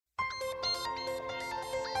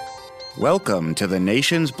Welcome to the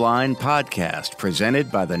Nation's Blind podcast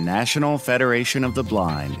presented by the National Federation of the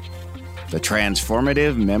Blind, the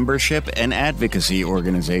transformative membership and advocacy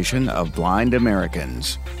organization of blind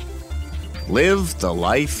Americans. Live the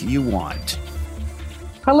life you want.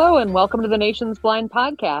 Hello and welcome to the Nation's Blind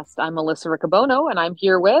podcast. I'm Melissa Riccobono and I'm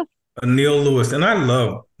here with Neil Lewis, and I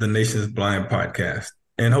love the Nation's Blind podcast,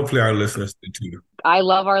 and hopefully our listeners do too. I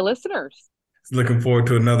love our listeners. Looking forward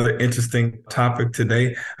to another interesting topic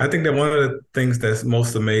today. I think that one of the things that's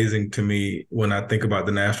most amazing to me when I think about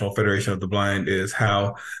the National Federation of the Blind is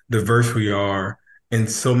how diverse we are in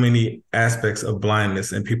so many aspects of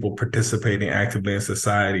blindness and people participating actively in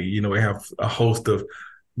society. You know, we have a host of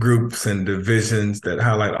groups and divisions that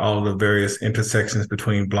highlight all the various intersections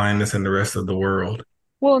between blindness and the rest of the world.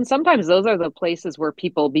 Well, and sometimes those are the places where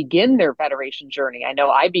people begin their federation journey. I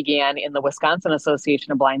know I began in the Wisconsin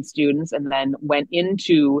Association of Blind Students and then went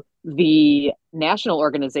into the national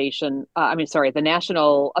organization, the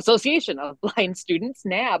National Association of Blind Students,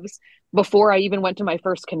 NABS, before I even went to my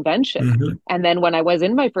first convention. Mm-hmm. And then when I was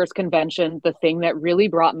in my first convention, the thing that really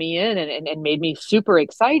brought me in and made me super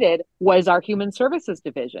excited was our Human Services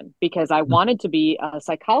Division, because I wanted to be a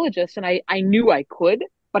psychologist and I knew I could,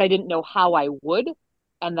 but I didn't know how I would.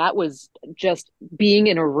 And that was just being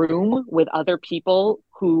in a room with other people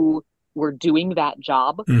who were doing that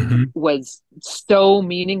job was so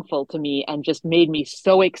meaningful to me and just made me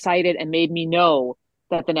so excited and made me know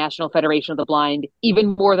that the National Federation of the Blind, even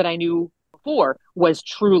more than I knew before, was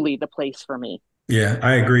truly the place for me. Yeah,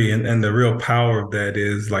 I agree. And the real power of that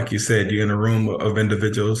is, like you said, you're in a room of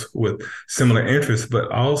individuals with similar interests,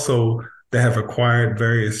 but also that have acquired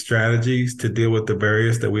various strategies to deal with the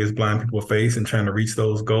barriers that we as blind people face and trying to reach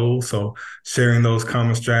those goals. So sharing those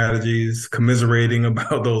common strategies, commiserating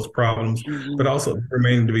about those problems, but also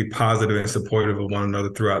remaining to be positive and supportive of one another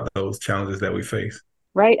throughout those challenges that we face.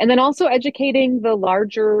 Right. And then also educating the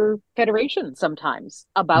larger federation sometimes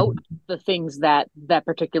about the things that that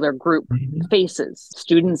particular group faces.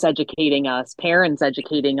 Students educating us, parents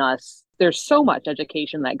educating us. There's so much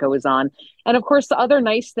education that goes on. And of course, the other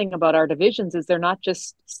nice thing about our divisions is they're not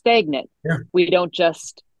just stagnant. Yeah. We don't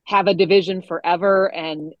just have a division forever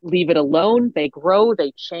and leave it alone. They grow,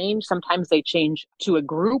 they change. Sometimes they change to a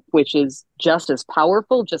group, which is just as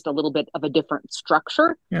powerful, just a little bit of a different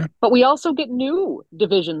structure. Yeah. But we also get new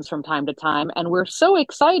divisions from time to time. And we're so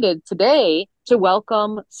excited today to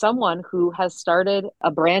welcome someone who has started a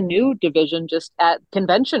brand new division just at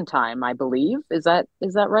convention time, I believe. Is that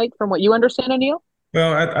right from what you understand, Anil?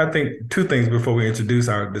 Well, I think two things before we introduce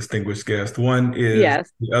our distinguished guest. One is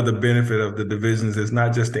the other benefit of the divisions is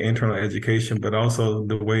not just the internal education, but also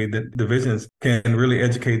the way that divisions can really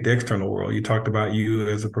educate the external world. You talked about you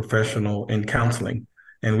as a professional in counseling.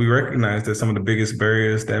 And we recognize that some of the biggest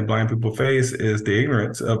barriers that blind people face is the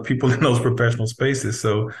ignorance of people in those professional spaces.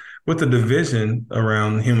 So with the division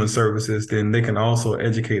around human services, then they can also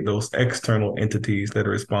educate those external entities that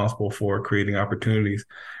are responsible for creating opportunities.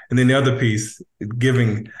 And then the other piece,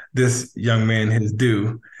 giving this young man his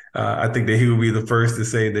due, I think that he will be the first to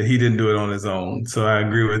say that he didn't do it on his own. So I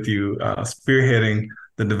agree with you. Spearheading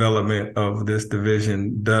the development of this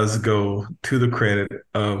division does go to the credit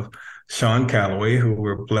of Sean Calloway, who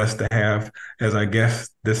we're blessed to have as our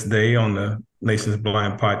guest this day on the Nation's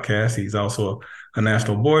Blind podcast. He's also a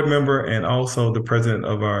national board member and also the president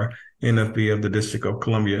of our NFB of the District of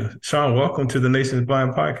Columbia. Sean, welcome to the Nation's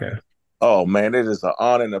Blind podcast. Oh, man, it is an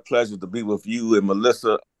honor and a pleasure to be with you and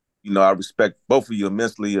Melissa. You know, I respect both of you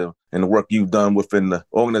immensely and the work you've done within the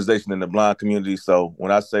organization and the blind community. So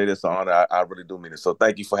when I say this honor, I really do mean it. So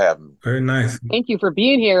thank you for having me. Very nice. Thank you for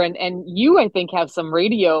being here. And you, I think, have some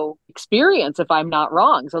radio experience, if I'm not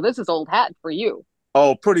wrong. So this is old hat for you.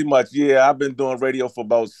 Oh, pretty much. Yeah, I've been doing radio for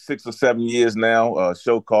about 6 or 7 years now, a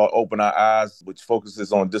show called Open Our Eyes, which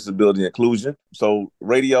focuses on disability inclusion. So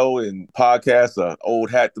radio and podcasts are old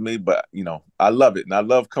hat to me, but, you know, I love it. And I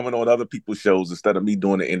love coming on other people's shows instead of me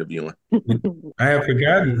doing the interviewing. I have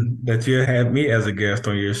forgotten that you had me as a guest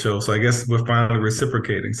on your show. So I guess we're finally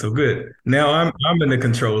reciprocating. So good. Now I'm in the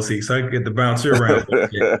control seat, so I get to bounce you around.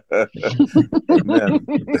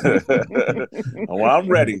 Well, I'm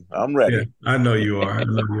ready. Yeah, I know you are.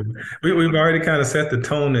 We've already kind of set the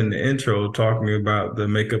tone in the intro, talking about the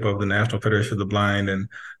makeup of the National Federation of the Blind and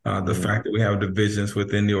the fact that we have divisions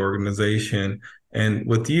within the organization. And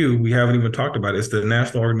with you, we haven't even talked about it. It's the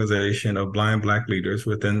National Organization of Blind Black Leaders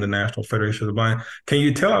within the National Federation of the Blind. Can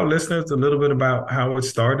you tell our listeners a little bit about how it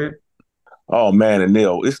started? Oh, man,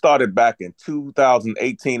 Anil, it started back in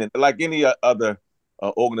 2018. And like any other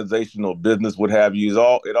organization or business would have you,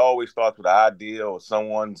 it always starts with an idea or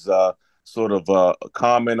someone's sort of a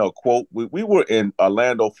comment or quote. We were in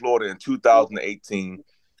Orlando, Florida in 2018,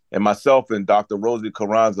 and myself and Dr. Rosie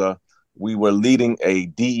Carranza, we were leading a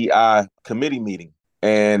DEI committee meeting.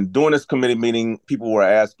 And during this committee meeting, people were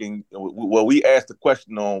asking, we asked the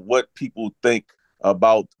question on what people think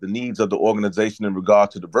about the needs of the organization in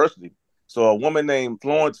regard to diversity. So a woman named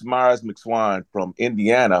Florence Myers McSwine from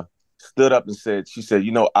Indiana stood up and said,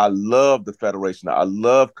 I love the Federation. I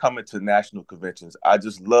love coming to national conventions. I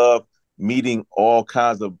just love meeting all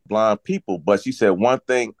kinds of blind people. But she said, one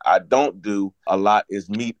thing I don't do a lot is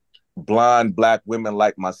meet blind Black women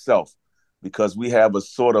like myself, because we have a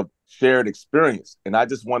sort of shared experience. And I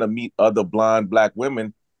just want to meet other blind Black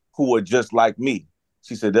women who are just like me.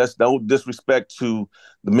 She said, that's no disrespect to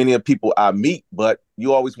the many of people I meet, but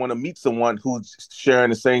you always want to meet someone who's sharing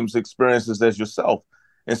the same experiences as yourself.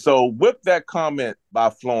 And so with that comment by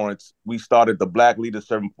Florence, we started the Black Leaders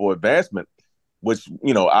Serving for Advancement, which,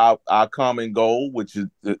 our common goal, which is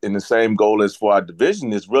in the same goal as for our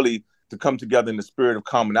division, is really to come together in the spirit of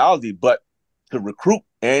commonality, but to recruit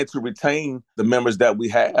and to retain the members that we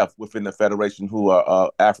have within the Federation who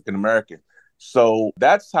are African American. So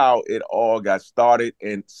that's how it all got started.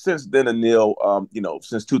 And since then, Anil,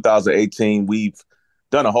 since 2018, we've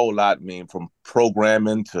done a whole lot, from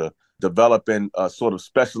programming to developing sort of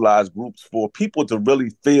specialized groups for people to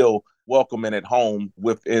really feel welcome and at home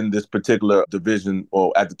within this particular division,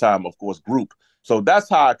 or at the time, of course, group. So that's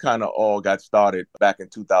how it kind of all got started back in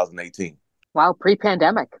 2018. Wow,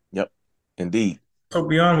 pre-pandemic. Yep, indeed. So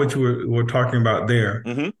beyond what you were talking about there,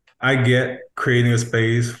 I get creating a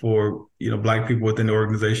space for, Black people within the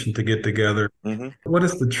organization to get together. What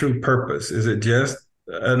is the true purpose? Is it just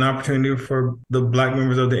an opportunity for the Black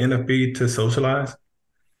members of the NFB to socialize?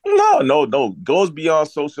 No. Goes beyond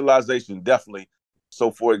socialization, definitely.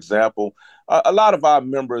 So, for example, a lot of our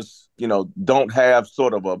members, don't have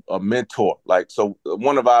sort of a mentor. So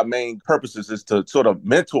one of our main purposes is to sort of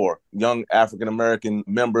mentor young African-American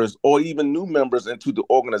members or even new members into the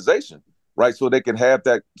organization, right? So they can have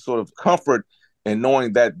that sort of comfort in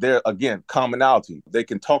knowing that they're, again, commonality. They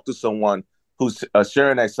can talk to someone who's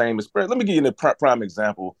sharing that same experience. Let me give you a prime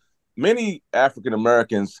example. Many African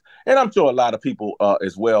Americans, and I'm sure a lot of people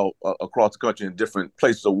as well across the country in different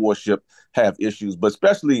places of worship, have issues, but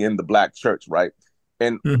especially in the Black church, right?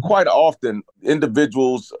 And quite often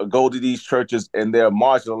individuals go to these churches and they're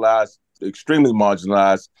marginalized, extremely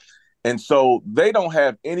marginalized. And so they don't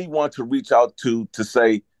have anyone to reach out to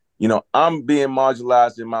say, I'm being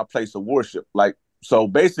marginalized in my place of worship. So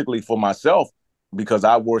basically for myself, because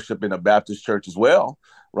I worship in a Baptist church as well,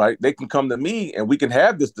 right? They can come to me and we can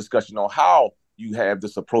have this discussion on how you have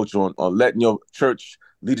this approach on letting your church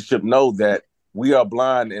leadership know that we are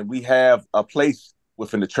blind and we have a place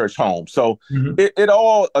within the church home. So it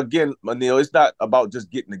all, again, Anil, it's not about just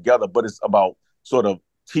getting together, but it's about sort of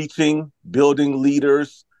teaching, building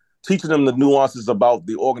leaders, teaching them the nuances about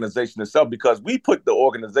the organization itself, because we put the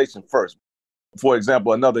organization first. For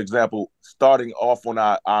example, another example, starting off on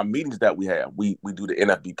our meetings that we have, we do the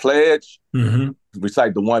NFB pledge,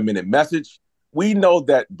 recite the 1-minute message. We know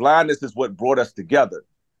that blindness is what brought us together.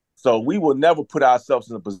 So we will never put ourselves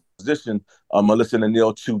in a position, Melissa and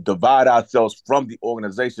Anil, to divide ourselves from the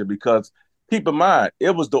organization, because keep in mind,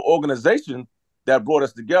 it was the organization that brought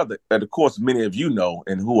us together. And of course, many of you know,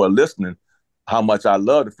 and who are listening, how much I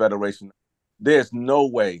love the Federation. There's no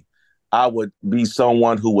way I would be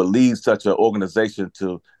someone who would lead such an organization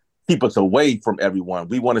to keep us away from everyone.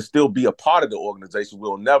 We want to still be a part of the organization.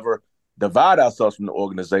 We'll never divide ourselves from the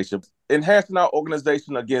organization. Enhancing our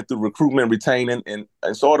organization, again, through recruitment, retaining, and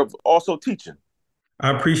sort of also teaching.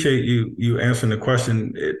 I appreciate you answering the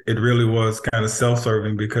question. It really was kind of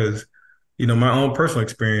self-serving, because, my own personal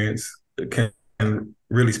experience can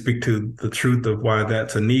really speak to the truth of why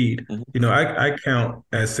that's a need. I count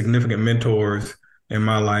as significant mentors in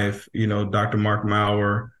my life, Dr. Mark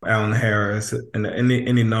Maurer, Alan Harris, and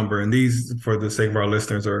any number. And these, for the sake of our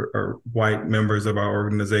listeners, are white members of our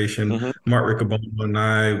organization. Mark Riccobono and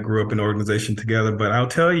I grew up in the organization together. But I'll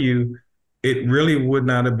tell you, it really would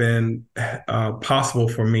not have been possible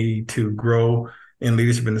for me to grow in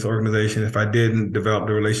leadership in this organization if I didn't develop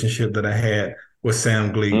the relationship that I had with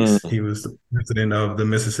Sam Glees. He was the president of the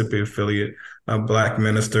Mississippi affiliate, a Black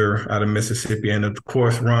minister out of Mississippi. And of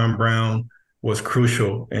course, Ron Brown was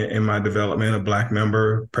crucial in my development, a Black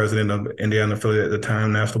member, president of Indiana affiliate at the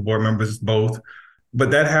time, national board members, both.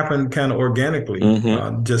 But that happened kind of organically,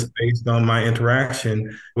 just based on my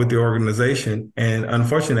interaction with the organization. And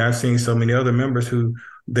unfortunately, I've seen so many other members who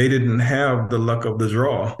they didn't have the luck of the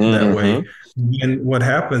draw that way. And what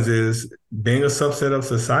happens is, being a subset of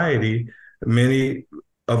society, many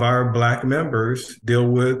of our Black members deal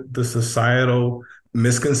with the societal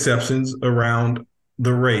misconceptions around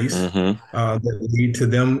the race that lead to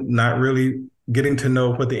them not really getting to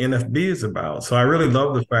know what the NFB is about. So I really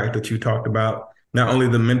love the fact that you talked about not only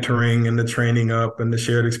the mentoring and the training up and the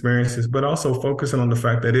shared experiences, but also focusing on the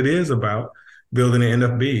fact that it is about building an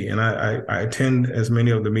NFB. And I attend as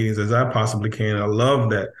many of the meetings as I possibly can. I love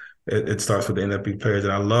that it starts with the NFB players.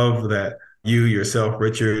 And I love that you, yourself,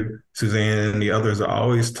 Richard, Suzanne, and the others are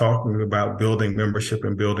always talking about building membership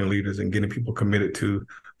and building leaders and getting people committed to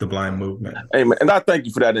the blind movement. Amen. And I thank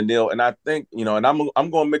you for that, Anil. And I think, and I'm going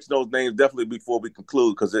to mention those names definitely before we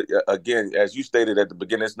conclude, because again, as you stated at the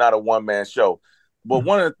beginning, it's not a one-man show. But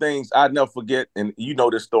one of the things I'd never forget, and you know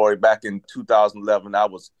this story, back in 2011, I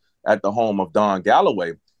was at the home of Don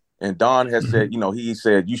Galloway. And Don had said, he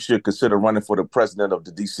said, you should consider running for the president of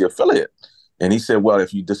the DC affiliate. And he said, well,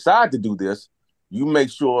 if you decide to do this, you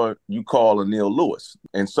make sure you call Anil Lewis.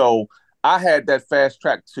 And so I had that fast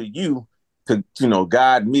track to you to,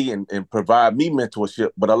 guide me and provide me mentorship.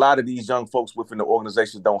 But a lot of these young folks within the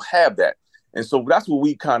organization don't have that. And so that's what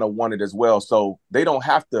we kind of wanted as well. So they don't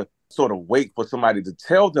have to sort of wait for somebody to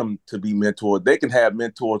tell them to be mentored. They can have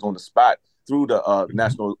mentors on the spot through the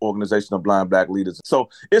National Organization of Blind Black Leaders. So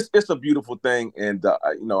it's a beautiful thing. And,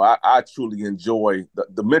 I truly enjoy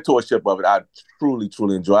the mentorship of it. I truly,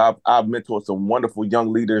 truly enjoy. I've mentored some wonderful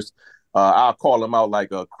young leaders. I'll call them out, like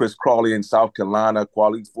Chris Crawley in South Carolina,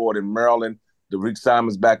 Qualice Ford in Maryland, Derek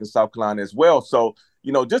Simons back in South Carolina as well. So,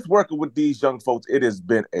 just working with these young folks, it has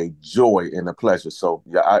been a joy and a pleasure. So,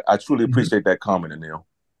 yeah, I truly appreciate that comment, Anil.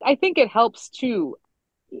 I think it helps too.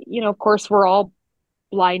 Of course, we're all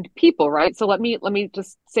blind people, right? So let me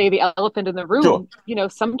just say the elephant in the room. Sure.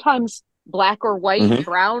 Sometimes Black or white,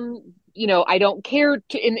 brown, I don't care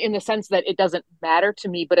in the sense that it doesn't matter to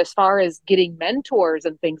me. But as far as getting mentors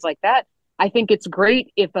and things like that, I think it's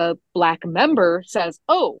great if a Black member says,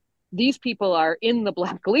 oh, these people are in the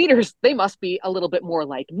Black leaders, they must be a little bit more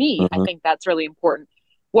like me. I think that's really important.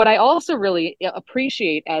 What I also really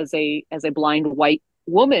appreciate as a blind white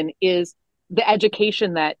woman is the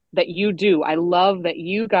education that you do. I love that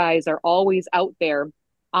you guys are always out there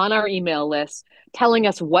on our email list, telling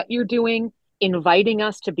us what you're doing, inviting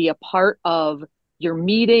us to be a part of your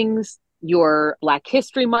meetings, your Black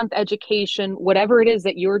History Month education, whatever it is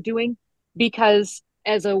that you're doing. Because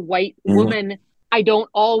as a white woman, I don't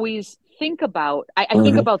always think about, I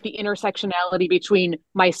think about the intersectionality between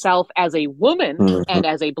myself as a woman and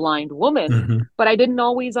as a blind woman, but I didn't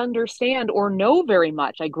always understand or know very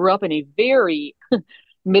much. I grew up in a very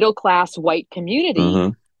middle-class white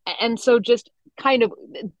community. And so just kind of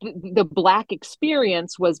the Black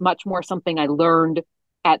experience was much more something I learned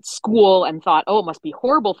at school and thought, oh, it must be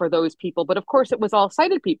horrible for those people. But of course, it was all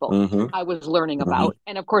sighted people I was learning about.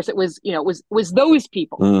 And of course, it was, it was those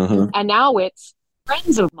people. And now it's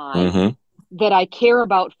friends of mine that I care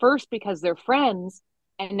about first because they're friends,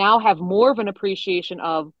 and now have more of an appreciation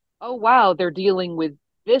of, oh, wow, they're dealing with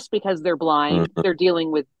this because they're blind. They're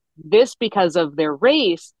dealing with this because of their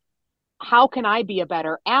race. How can I be a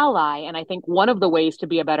better ally? And I think one of the ways to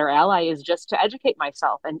be a better ally is just to educate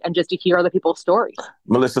myself and just to hear other people's stories.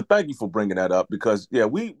 Melissa, thank you for bringing that up, because,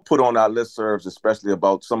 we put on our listservs, especially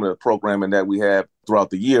about some of the programming that we have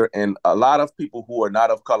throughout the year. And a lot of people who are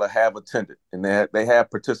not of color have attended and they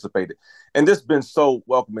have participated. And this has been so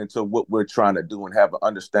welcoming to what we're trying to do and have an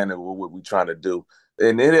understanding of what we're trying to do.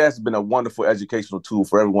 And it has been a wonderful educational tool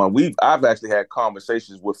for everyone. I've actually had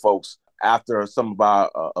conversations with folks after some of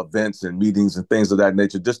our events and meetings and things of that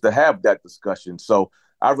nature, just to have that discussion. So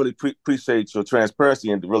I really appreciate your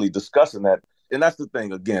transparency and really discussing that. And that's the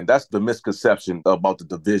thing, again, that's the misconception about the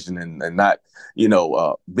division and not,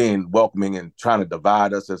 being welcoming and trying to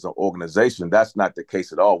divide us as an organization. That's not the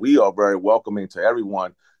case at all. We are very welcoming to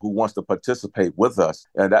everyone who wants to participate with us.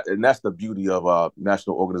 And that's the beauty of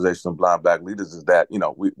National Organization of Blind Black Leaders, is that,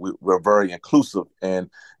 we're very inclusive, and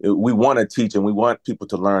we want to teach and we want people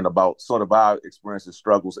to learn about sort of our experiences,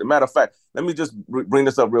 struggles. As a matter of fact, let me just bring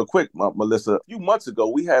this up real quick, Melissa. A few months ago,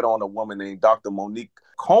 we had on a woman named Dr. Monique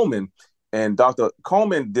Coleman, and Dr.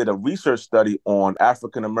 Coleman did a research study on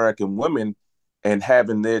African-American women and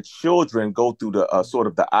having their children go through the sort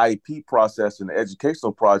of the IEP process and the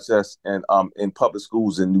educational process and in public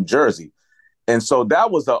schools in New Jersey. And so that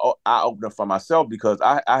was an eye-opener for myself, because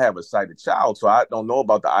I have a sighted child, so I don't know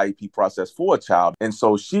about the IEP process for a child. And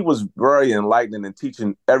so she was very enlightening and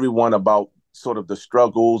teaching everyone about sort of the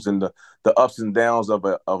struggles and the ups and downs of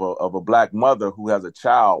a Black mother who has a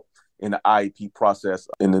child in the IEP process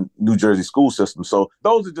in the New Jersey school system. So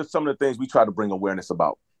those are just some of the things we try to bring awareness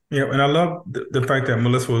about. Yeah, and I love the fact that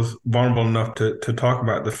Melissa was vulnerable enough to talk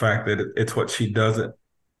about the fact that it's what she doesn't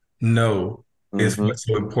know is what's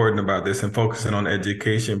so important about this, and focusing on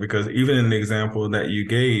education, because even in the example that you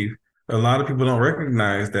gave, a lot of people don't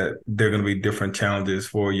recognize that there are going to be different challenges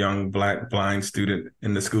for a young Black blind student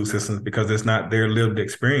in the school systems because it's not their lived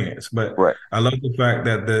experience. But right. I love the fact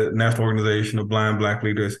that the National Organization of Blind Black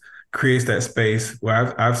Leaders creates that space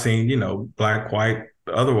where I've seen, Black, white,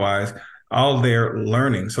 otherwise, all their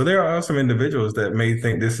learning. So there are some individuals that may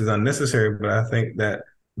think this is unnecessary, but I think that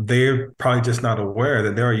they're probably just not aware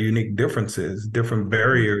that there are unique differences, different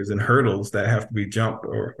barriers and hurdles that have to be jumped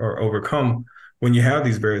or overcome when you have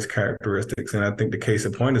these various characteristics. And I think the case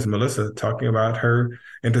in point is Melissa talking about her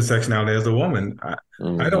intersectionality as a woman.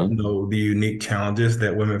 I don't know the unique challenges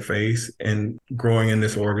that women face in growing in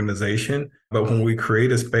this organization, but when we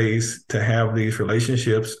create a space to have these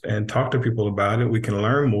relationships and talk to people about it, we can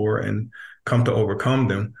learn more and come to overcome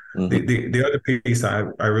them. The other piece I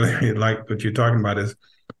really like what you're talking about is,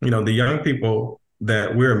 the young people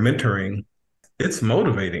that we're mentoring, it's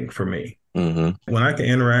motivating for me. When I can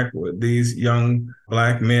interact with these young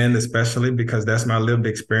Black men, especially because that's my lived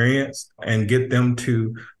experience, and get them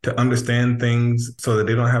to understand things so that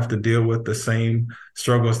they don't have to deal with the same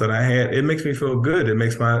struggles that I had, it makes me feel good. It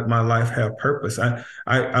makes my life have purpose.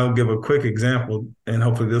 I'll give a quick example, and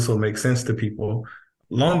hopefully this will make sense to people.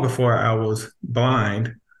 Long before I was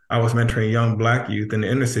blind, I was mentoring young Black youth in the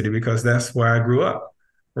inner city because that's where I grew up,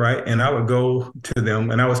 right? And I would go to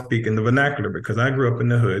them and I would speak in the vernacular because I grew up in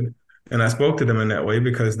the hood. And I spoke to them in that way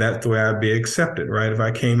because that's the way I'd be accepted, right? If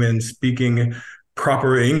I came in speaking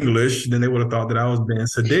proper English, then they would have thought that I was being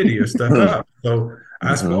sedity or stuck up. So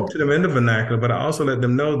I spoke to them in the vernacular, but I also let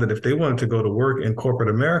them know that if they wanted to go to work in corporate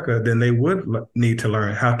America, then they would need to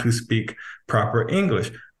learn how to speak proper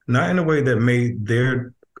English, not in a way that made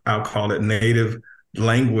their, I'll call it, native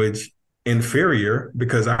language inferior,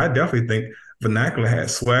 because I definitely think vernacular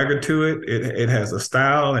has swagger to it. It has a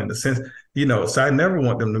style and a sense, so I never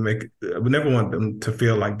want them to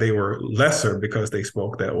feel like they were lesser because they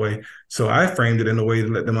spoke that way. So I framed it in a way to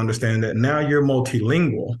let them understand that now you're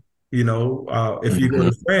multilingual. If you go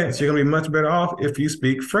to France, you're going to be much better off if you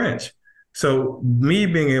speak French. So me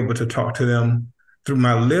being able to talk to them through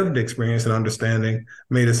my lived experience and understanding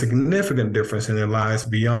made a significant difference in their lives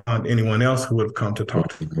beyond anyone else who would have come to talk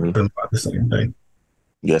to them about the same thing.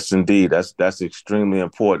 Yes, indeed. That's extremely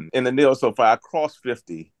important. And Anil, so far I crossed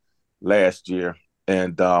 50 last year,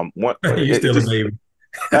 and you're still a baby.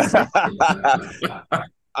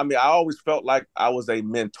 I mean, I always felt like I was a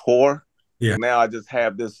mentor. Yeah. Now I just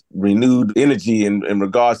have this renewed energy in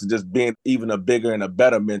regards to just being even a bigger and a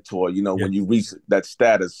better mentor, when you reach that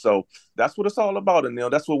status. So that's what it's all about. And,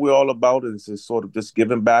 that's what we're all about, is sort of just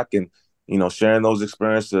giving back and, sharing those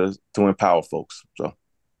experiences to empower folks. So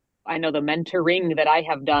I know the mentoring that I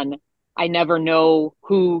have done, I never know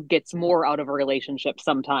who gets more out of a relationship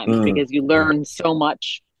sometimes because you learn so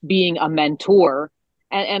much being a mentor.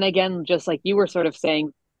 And again, just like you were sort of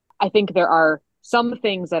saying, I think there are some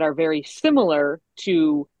things that are very similar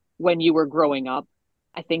to when you were growing up.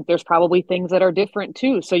 I think there's probably things that are different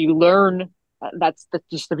too. So you learn, that's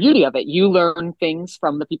just the beauty of it. You learn things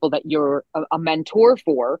from the people that you're a mentor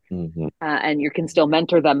for, and you can still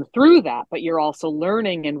mentor them through that, but you're also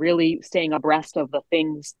learning and really staying abreast of the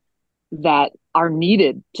things that are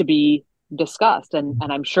needed to be discussed. And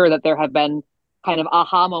I'm sure that there have been kind of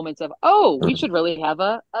aha moments of, we should really have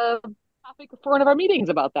a topic for one of our meetings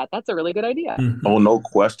about that. That's a really good idea. Oh, no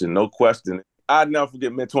question. No question. I'd never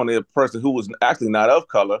forget mentoring a person who was actually not of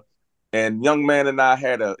color. And young man and I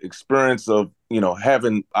had an experience of,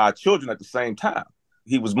 having our children at the same time.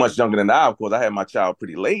 He was much younger than I, of course. I had my child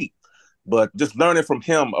pretty late, but just learning from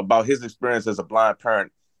him about his experience as a blind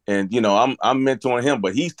parent. And, I'm mentoring him,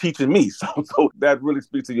 but he's teaching me. So that really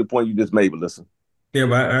speaks to your point you just made, Melissa. Yeah,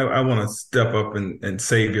 but I want to step up and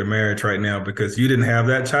save your marriage right now because you didn't have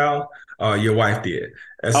that child. Your wife did.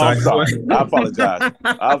 So I'm sorry. I apologize.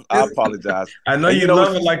 I apologize. I know you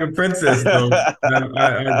love it like a princess, though.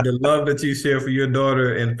 The love that you share for your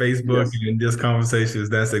daughter in Facebook and in just conversations,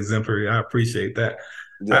 that's exemplary. I appreciate that.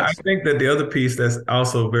 Yes. I think that the other piece that's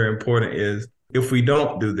also very important is if we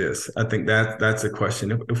don't do this, I think that's a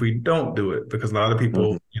question. If we don't do it, because a lot of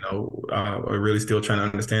people, are really still trying to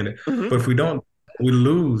understand it. But if we don't, we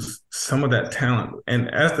lose some of that talent.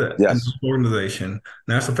 And as the organization,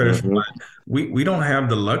 National Federation of Blind, we don't have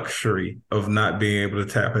the luxury of not being able to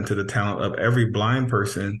tap into the talent of every blind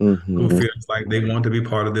person who feels like they want to be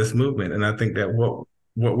part of this movement. And I think that what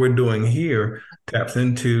we're doing here taps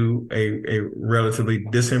into a relatively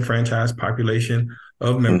disenfranchised population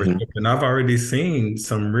of membership. And I've already seen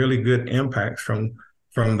some really good impacts from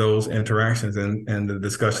from those interactions and the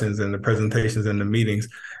discussions and the presentations and the meetings.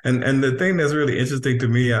 And the thing that's really interesting to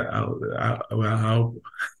me, I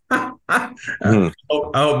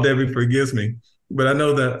hope Debbie forgives me, but I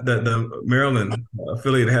know that the Maryland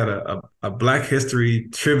affiliate had a Black History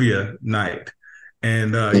trivia night.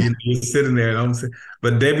 And you're sitting there, and I'm saying,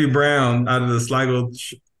 but Debbie Brown out of the Sligo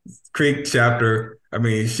Creek chapter, I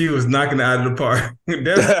mean, she was knocking it out of the park.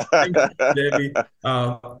 Debbie,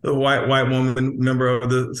 the white woman member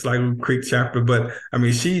of the Sligo Creek chapter, but I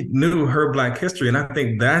mean, she knew her Black history, and I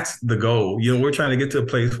think that's the goal. We're trying to get to a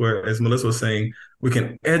place where, as Melissa was saying, we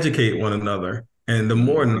can educate one another, and the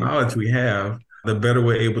more knowledge we have, the better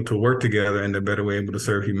we're able to work together and the better we're able to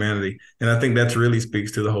serve humanity. And I think that really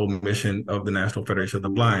speaks to the whole mission of the National Federation of the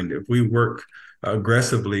Blind. If we work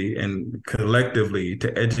aggressively and collectively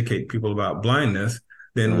to educate people about blindness,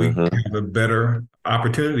 then we have a better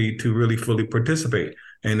opportunity to really fully participate.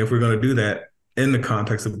 And if we're going to do that in the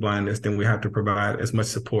context of blindness, then we have to provide as much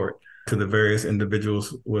support to the various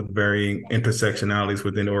individuals with varying intersectionalities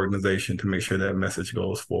within the organization to make sure that message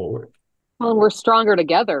goes forward. Well, and we're stronger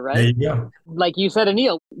together, right? There you go. Like you said,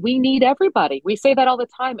 Anil, we need everybody. We say that all the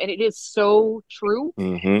time, and it is so true.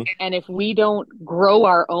 And if we don't grow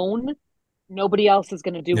our own, nobody else is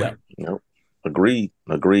going to do it. Nope. Agreed.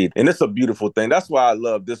 And it's a beautiful thing. That's why I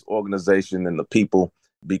love this organization and the people,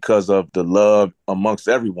 because of the love amongst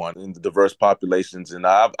everyone in the diverse populations. And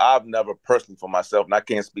I've never personally for myself, and I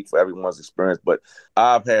can't speak for everyone's experience, but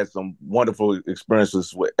I've had some wonderful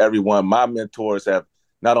experiences with everyone. My mentors have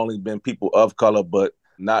not only been people of color, but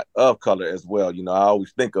not of color as well. I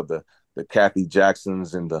always think of the Kathy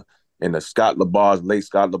Jacksons and the Scott LaBars, late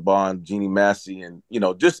Scott LaBar, Jeannie Massey, and,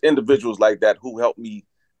 just individuals like that who helped me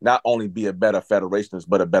not only be a better Federationist,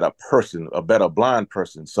 but a better person, a better blind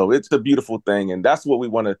person. So it's a beautiful thing. And that's what we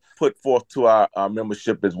want to put forth to our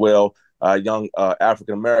membership as well, young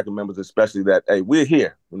African-American members especially, that, hey, we're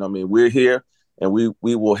here. We're here, and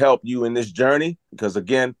we will help you in this journey because,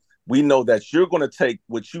 again, we know that you're going to take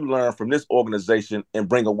what you learn from this organization and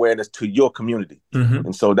bring awareness to your community.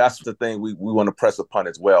 And so that's the thing we want to press upon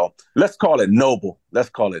as well. Let's call it noble.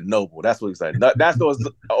 That's what we say. That's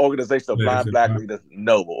the organization of blind Black leaders,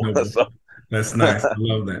 noble. So. That's nice. I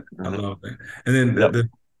love that. And then the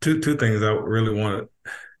two things I really want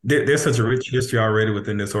to, there's such a rich history already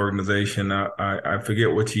within this organization. I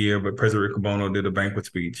forget which year, but President Rick Bono did a banquet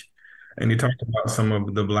speech. And he talked about some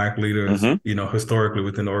of the Black leaders, historically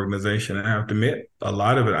within the organization. And I have to admit, a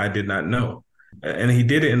lot of it I did not know. And he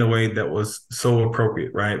did it in a way that was so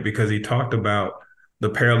appropriate, right? Because he talked about the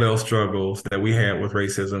parallel struggles that we had with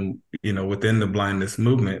racism, within the blindness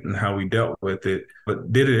movement and how we dealt with it,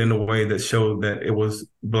 but did it in a way that showed that it was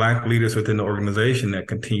Black leaders within the organization that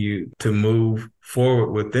continued to move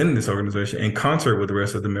forward within this organization in concert with the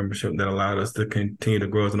rest of the membership that allowed us to continue to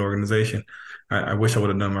grow as an organization. I wish I would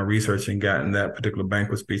have done my research and gotten that particular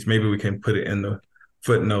banquet speech. Maybe we can put it in the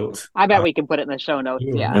footnotes. I bet we can put it in the show notes.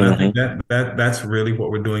 Yeah. And I think that's really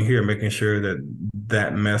what we're doing here, making sure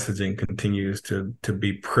that messaging continues to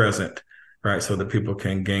be present, right? So that people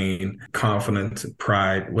can gain confidence,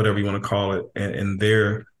 pride, whatever you want to call it, in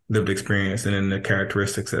their lived experience and in the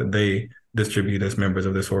characteristics that they distribute as members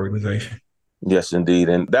of this organization. Yes, indeed.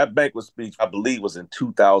 And that banquet speech, I believe, was in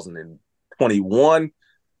 2021.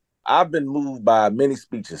 I've been moved by many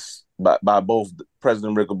speeches by both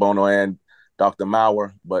President Rick Bono and Dr.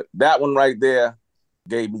 Maurer, but that one right there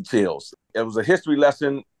gave me chills. It was a history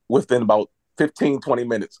lesson within about 15, 20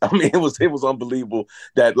 minutes. I mean, it was unbelievable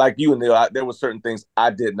that, like you and Neil, there were certain things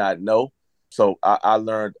I did not know. So I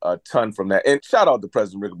learned a ton from that. And shout out to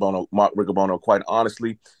President Rick Bono, Mark Riccobono, quite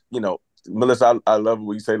honestly. Melissa, I love it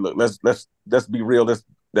when you say, look, let's be real. The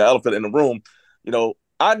elephant in the room.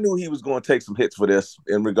 I knew he was going to take some hits for this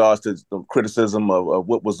in regards to the criticism of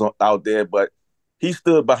what was out there, but he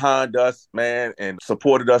stood behind us, man, and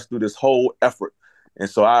supported us through this whole effort. And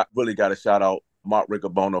so I really got to shout out Mark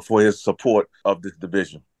Riccobono for his support of this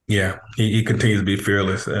division. Yeah, he continues to be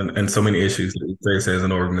fearless and so many issues that he faces as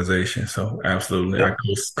an organization. So absolutely, yep.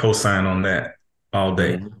 I co-sign on that all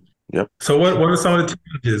day. Mm-hmm. Yep. So what are some of the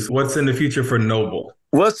challenges? What's in the future for Noble?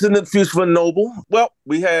 What's in the future for Noble? Well,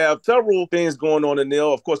 we have several things going on in there.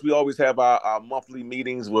 Of course, we always have our monthly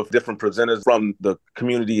meetings with different presenters from the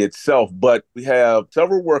community itself, but we have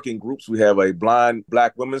several working groups. We have a blind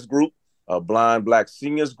Black women's group, a blind Black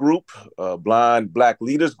seniors group, a blind Black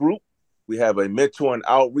leaders group. We have a mentor and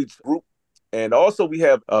outreach group. And also we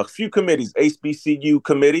have a few committees, HBCU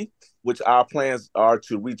committee, which our plans are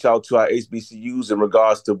to reach out to our HBCUs in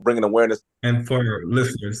regards to bringing awareness. And for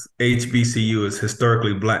listeners, HBCU is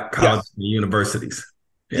historically Black colleges and universities.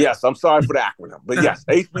 Yeah. Yes, I'm sorry for the acronym, but yes,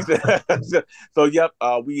 HBC. So, yep,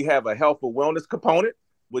 we have a health and wellness component,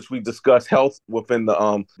 which we discuss health within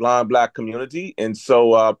the blind Black community. And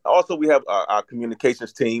so also we have our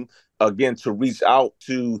communications team, again, to reach out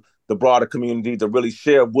to the broader community to really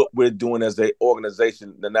share what we're doing as an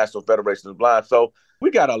organization, the National Federation of the Blind. So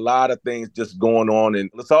we got a lot of things just going on, and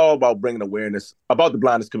it's all about bringing awareness about the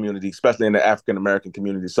blindness community, especially in the African-American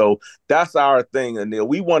community. So that's our thing, Anil.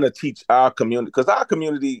 We want to teach our community, because our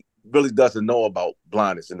community really doesn't know about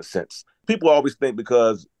blindness in a sense. People always think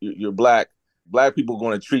because you're Black people are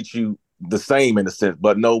going to treat you the same in a sense.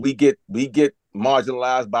 But no, we get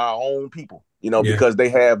marginalized by our own people, because they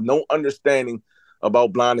have no understanding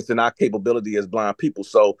about blindness and our capability as blind people.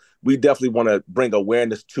 So we definitely want to bring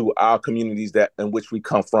awareness to our communities in which we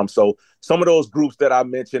come from. So some of those groups that I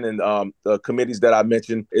mentioned and the committees that I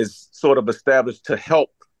mentioned is sort of established to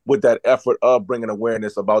help with that effort of bringing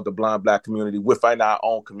awareness about the blind Black community within our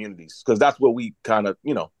own communities, because that's where we kind of,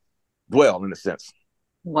 dwell in a sense.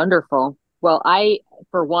 Wonderful. Well, I,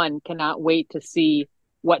 for one, cannot wait to see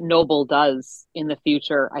what Noble does in the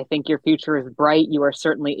future. I think your future is bright. You are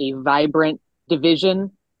certainly a vibrant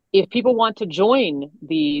division. If people want to join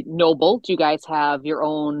the Noble, do you guys have your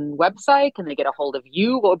own website? Can they get a hold of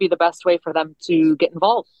you? What would be the best way for them to get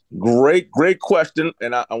involved? Great question.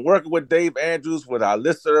 And I'm working with Dave Andrews with our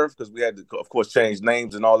listserv, because we had to, of course, change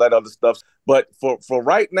names and all that other stuff. But for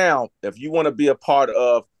right now, if you want to be a part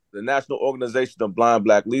of the National Organization of Blind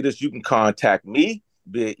Black Leaders, you can contact me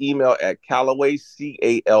via email at Callaway,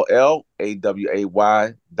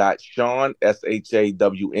 CALLAWAY.Shawn,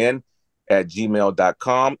 SHAWN,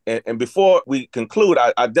 @gmail.com. And before we conclude,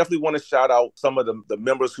 I definitely want to shout out some of the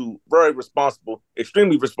members who very responsible,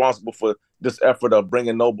 extremely responsible for this effort of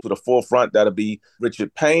bringing Noble to the forefront. That'll be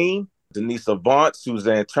Richard Payne, Denise Avant,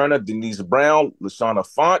 Suzanne Turner, Denise Brown, LaShawna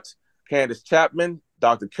Font, Candace Chapman,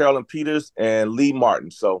 Dr. Carolyn Peters, and Lee Martin.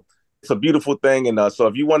 So it's a beautiful thing. And so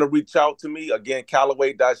if you want to reach out to me, again,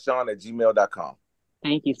 Callaway.Shawn@gmail.com.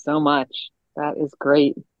 Thank you so much. That is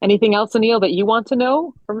great. Anything else, Anil, that you want to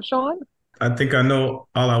know from Shawn? I think I know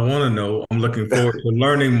all I want to know. I'm looking forward to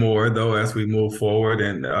learning more, though, as we move forward.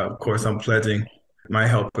 And of course, I'm pledging my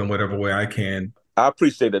help in whatever way I can. I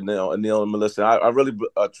appreciate it, Anil and Melissa. I really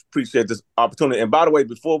appreciate this opportunity. And by the way,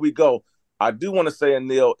 before we go, I do want to say,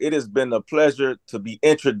 Anil, it has been a pleasure to be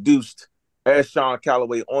introduced as Shawn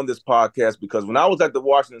Callaway on this podcast, because when I was at the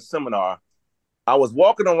Washington seminar, I was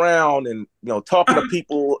walking around and talking to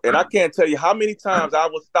people, and I can't tell you how many times I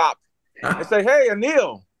was stopped and say, "Hey,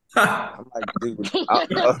 Anil." I'm like, dude,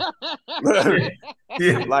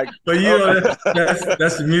 yeah. Like, but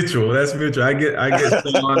that's mutual. That's mutual. I get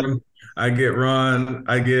Shawn, I get Ron,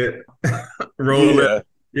 I get Roland.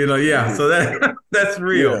 Yeah. So that's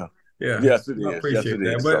real. Yeah. Yeah. Yes, it is. I appreciate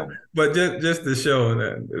that. So. But just to show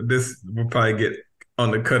that this will probably get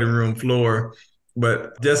on the cutting room floor.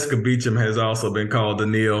 But Jessica Beecham has also been called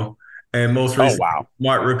Anil. And most recently,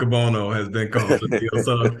 Mark Riccobono has been called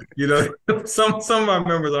Anil. So, some of our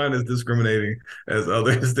members aren't as discriminating as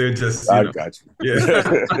others. They're just, I got you. Yeah.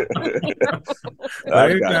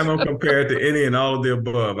 Anytime I'm compared to any and all of the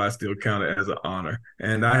above, I still count it as an honor.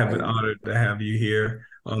 And I have been honored to have you here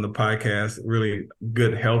on the podcast. Really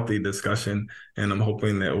good, healthy discussion. And I'm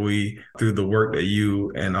hoping that we, through the work that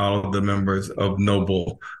you and all of the members of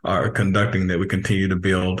Noble are conducting, that we continue to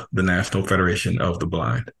build the National Federation of the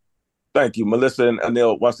Blind. Thank you, Melissa and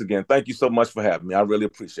Anil. Once again, thank you so much for having me. I really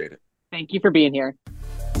appreciate it. Thank you for being here.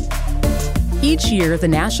 Each year, the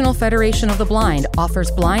National Federation of the Blind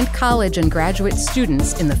offers blind college and graduate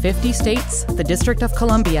students in the 50 states, the District of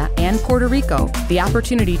Columbia, and Puerto Rico the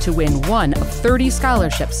opportunity to win one of 30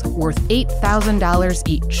 scholarships worth $8,000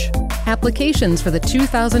 each. Applications for the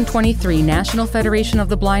 2023 National Federation of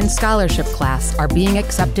the Blind Scholarship Class are being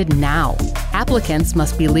accepted now. Applicants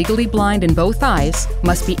must be legally blind in both eyes,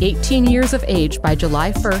 must be 18 years of age by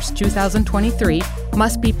July 1st, 2023,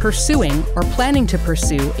 must be pursuing or planning to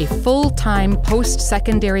pursue a full-time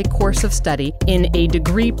post-secondary course of study in a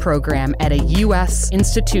degree program at a U.S.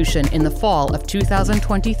 institution in the fall of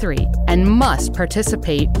 2023, and must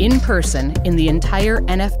participate in person in the entire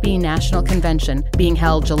NFB National Convention being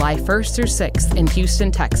held July 1st through 6th in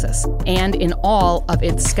Houston, Texas, and in all of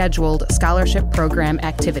its scheduled scholarship program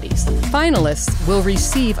activities. Finalists will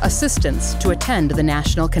receive assistance to attend the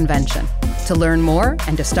National Convention. To learn more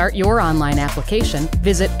and to start your online application,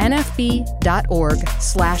 visit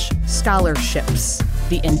nfb.org/scholarships.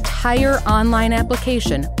 The entire online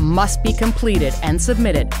application must be completed and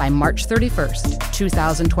submitted by March 31st,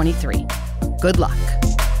 2023. Good luck.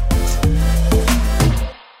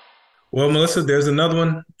 Well, Melissa, there's another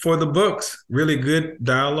one for the books. Really good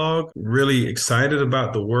dialogue, really excited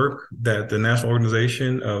about the work that the National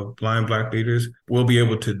Organization of Blind Black Leaders will be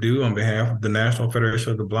able to do on behalf of the National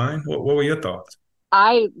Federation of the Blind. What were your thoughts?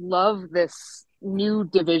 I love this new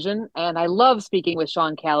division, and I love speaking with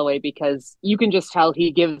Sean Calloway because you can just tell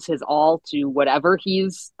he gives his all to whatever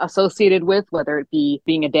he's associated with, whether it be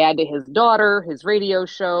being a dad to his daughter, his radio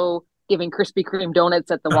show, giving Krispy Kreme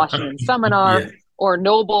donuts at the Washington Seminar, or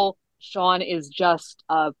Noble. Sean is just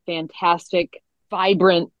a fantastic,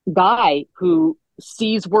 vibrant guy who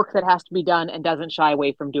sees work that has to be done and doesn't shy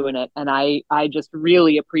away from doing it. And I just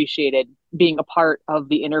really appreciated being a part of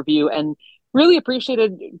the interview, and really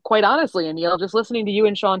appreciated, quite honestly, Anil, just listening to you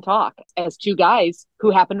and Sean talk as two guys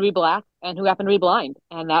who happen to be Black and who happen to be blind.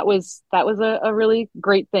 And that was a really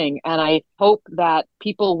great thing. And I hope that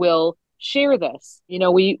people will share this. You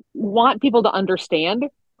know, we want people to understand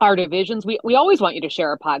our divisions. We always want you to share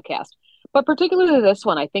our podcast, but particularly this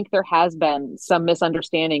one, I think there has been some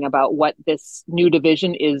misunderstanding about what this new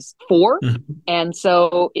division is for. Mm-hmm. And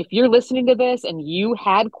so if you're listening to this and you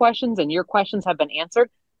had questions and your questions have been answered,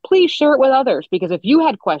 please share it with others, because if you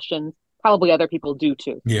had questions, probably other people do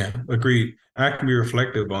too. Yeah, agreed. I can be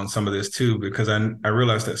reflective on some of this too, because I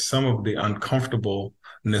realize that some of the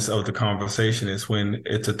uncomfortableness of the conversation is when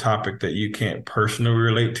it's a topic that you can't personally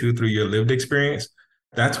relate to through your lived experience.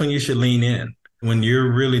 That's when you should lean in. When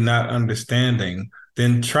you're really not understanding,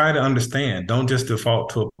 then try to understand. Don't just default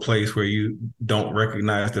to a place where you don't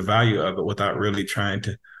recognize the value of it without really trying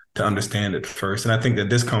to understand it first. And I think that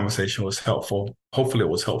this conversation was helpful. Hopefully it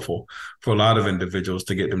was helpful for a lot of individuals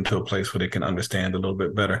to get them to a place where they can understand a little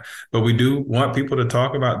bit better. But we do want people to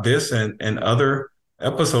talk about this and other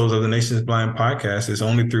episodes of the Nation's Blind podcast. Is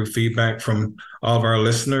only through feedback from all of our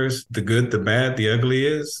listeners. The good, the bad, the ugly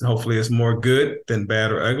is. Hopefully it's more good than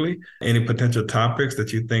bad or ugly. Any potential topics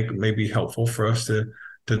that you think may be helpful for us to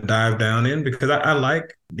dive down in, because I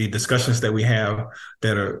like the discussions that we have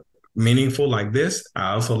that are meaningful like this.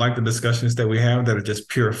 I also like the discussions that we have that are just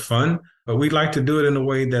pure fun, but we like to do it in a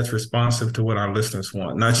way that's responsive to what our listeners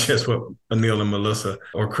want, not just what Anil and Melissa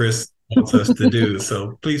or Chris wants us to do.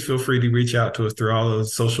 So please feel free to reach out to us through all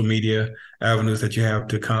those social media avenues that you have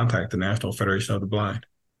to contact the National Federation of the Blind.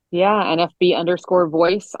 Yeah,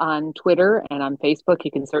 NFB_voice on Twitter, and on Facebook,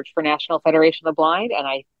 you can search for National Federation of the Blind. And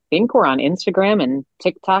I think we're on Instagram and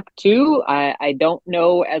TikTok too. I don't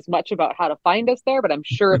know as much about how to find us there, but I'm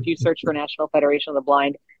sure if you search for National Federation of the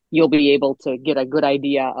Blind, you'll be able to get a good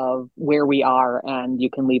idea of where we are, and you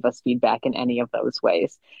can leave us feedback in any of those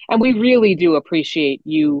ways. And we really do appreciate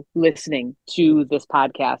you listening to this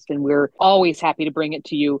podcast, and we're always happy to bring it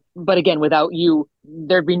to you. But again, without you,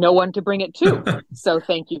 there'd be no one to bring it to. So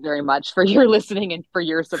thank you very much for your listening and for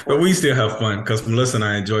your support. But we still have fun because Melissa and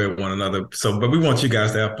I enjoy one another. But we want you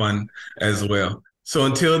guys to have fun as well. So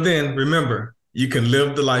until then, remember, you can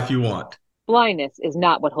live the life you want. Blindness is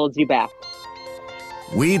not what holds you back.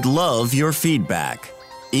 We'd love your feedback.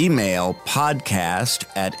 Email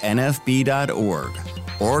podcast@nfb.org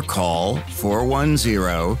or call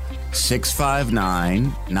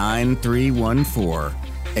 410-659-9314,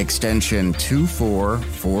 extension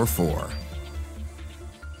 2444.